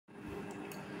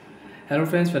Hello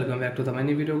friends, welcome back to the my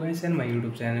new video guys and my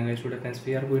YouTube channel guys. Today friends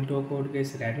we are going to talk about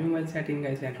guys Redmi mobile setting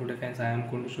guys, and today friends I am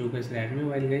going to show you guys Redmi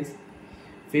mobile guys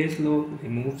face lock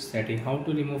remove setting. How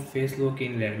to remove face lock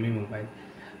in Redmi mobile.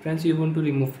 Friends, you want to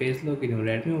remove face lock in your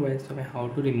Redmi mobile, so how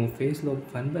to remove face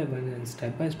lock one by one and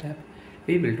step by step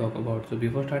we will talk about. So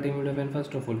before starting video friends,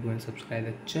 first of all go and subscribe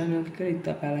the channel, click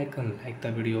the bell icon, like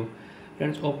the video.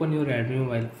 Friends, open your Redmi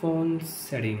mobile phone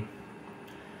setting.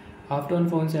 After on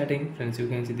phone setting, friends, you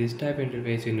can see this type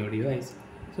interface in your device.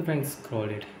 So friends, scroll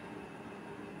it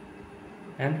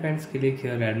and friends, click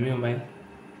here Redmi mobile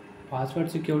password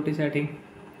security setting.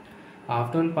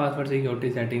 After on password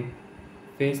security setting,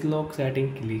 face lock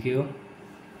setting, click here,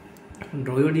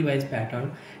 draw your device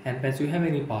pattern, and friends, you have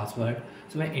any password,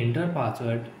 so enter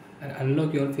password and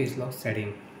unlock your face lock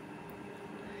setting.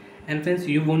 And friends,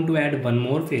 you want to add one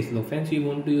more face lock. Friends, you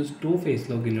want to use two face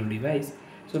lock in your device,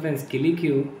 so friends, click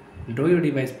here, draw your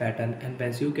device pattern, and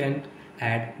friends, you can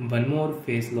add one more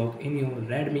face lock in your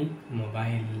Redmi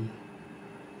mobile.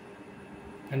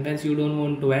 And friends, you don't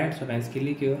want to add, so friends,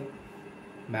 click here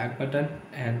back button,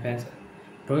 and friends,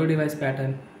 draw your device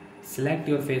pattern, select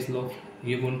your face lock.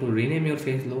 You want to rename your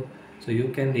face lock, so you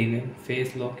can rename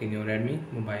face lock in your Redmi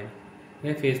mobile.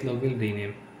 Your face lock will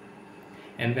rename.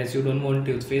 And friends, you don't want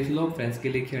to use face lock, friends,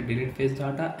 click here delete face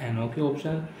data and OK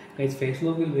option. Guys, face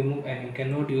lock will remove and you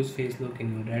cannot use face lock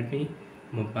in your Redmi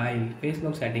mobile. Face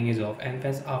lock setting is off. And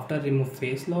friends, after remove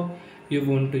face lock, you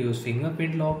want to use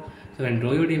fingerprint lock, so then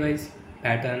draw your device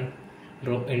pattern,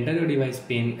 enter your device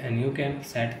pin, and you can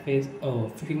set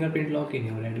fingerprint lock in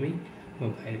your Redmi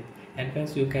mobile. And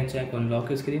friends, you can check on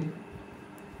lock screen.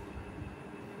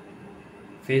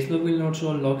 Face lock will not show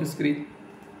on lock screen.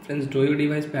 Friends, draw your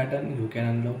device pattern, you can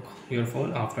unlock your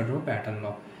phone after draw pattern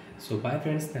lock. So bye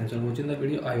friends, thanks for watching the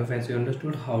video. I hope friends you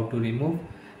understood how to remove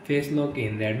face lock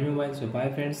in Redmi mobile. So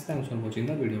bye friends, thanks for watching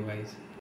the video guys.